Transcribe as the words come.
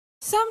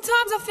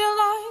Sometimes I feel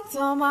like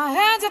throw my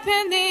hands up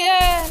in the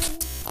air.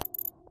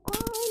 I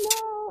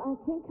know I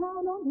can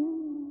count on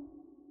you.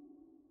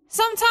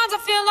 Sometimes I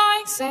feel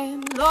like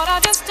saying, Lord, I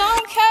just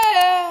don't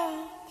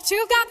care. But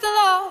you got the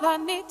love I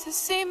need to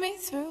see me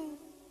through.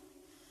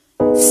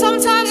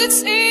 Sometimes it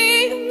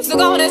seems the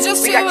going is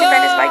just we too got to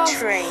Venice by rough,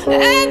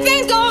 train. and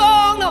things go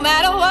wrong no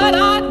matter what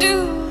I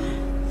do.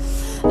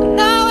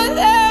 Now and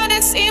then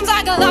it seems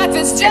like a life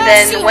is just And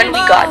then too when we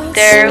much. got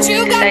there, we You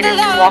got decided the to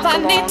love walk I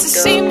along need to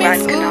see the me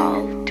Grand through.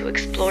 Canal to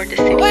explore the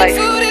city When by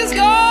food is foot.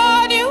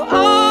 gone, you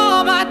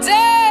are my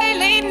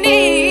daily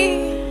need.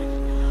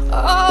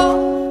 Oh,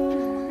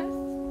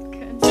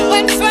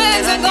 when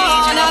friends are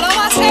gone, I know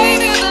my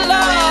Savior's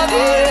love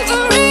is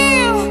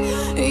real.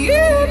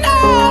 You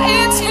know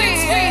it's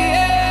real,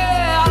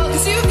 yeah.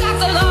 'Cause you got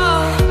the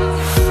love,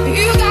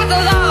 you got the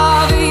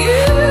love,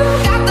 you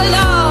got the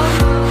love,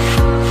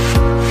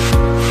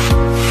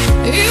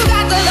 you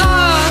got the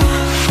love,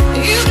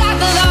 you got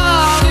the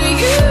love,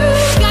 you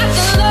got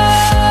the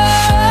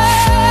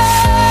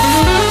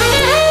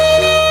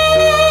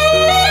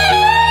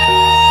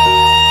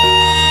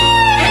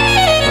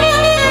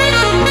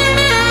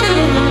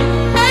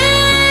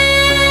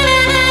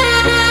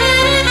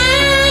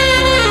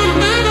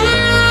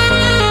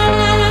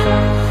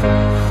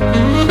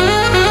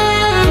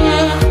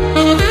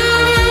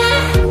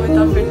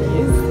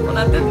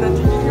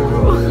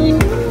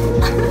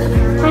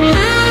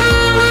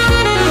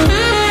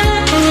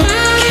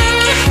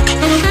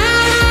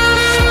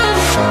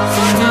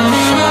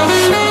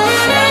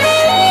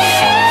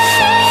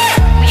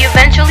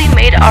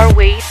Made our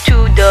way to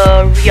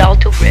the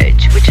Rialto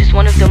bridge, which is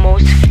one of the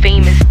most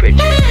famous bridges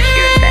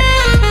here in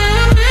Venice.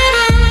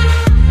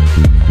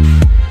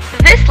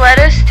 This led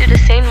us to the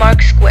St.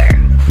 Mark's Square.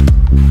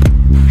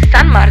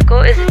 San Marco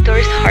is the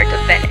tourist heart of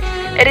Venice.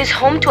 It is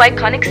home to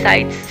iconic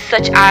sites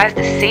such as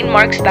the St.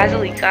 Mark's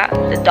Basilica,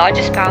 the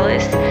Doge's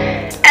Palace,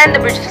 and the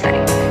Bridge of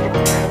Sighs.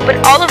 But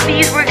all of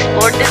these were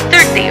explored the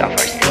third day of our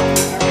stay.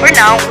 For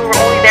now, we were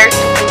only there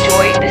to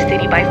enjoy the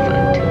city by foot.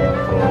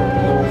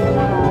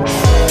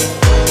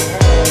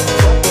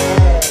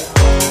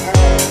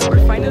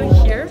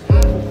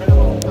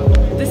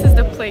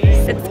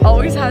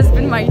 Always has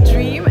been my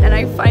dream, and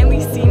I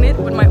finally seen it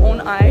with my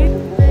own eye.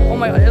 Oh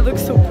my god, it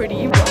looks so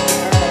pretty.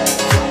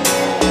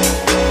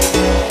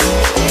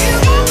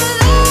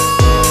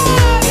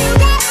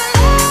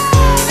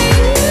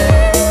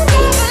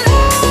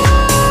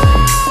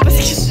 Parce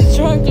que je suis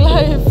drunk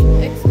live.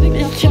 Il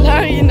est quelle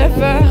heure? Il est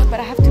 9h. But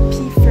I have to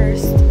pee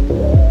first.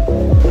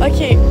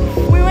 Okay,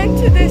 we went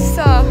to this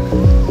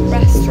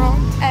restaurant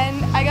and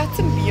I got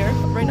some beer.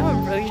 Right now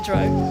I'm really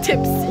drunk,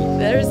 tipsy.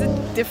 There's a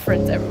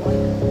difference,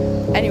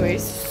 everyone.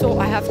 Anyways, so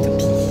I have to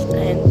pee,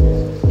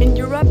 and in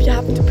Europe you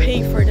have to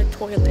pay for the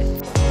toilet.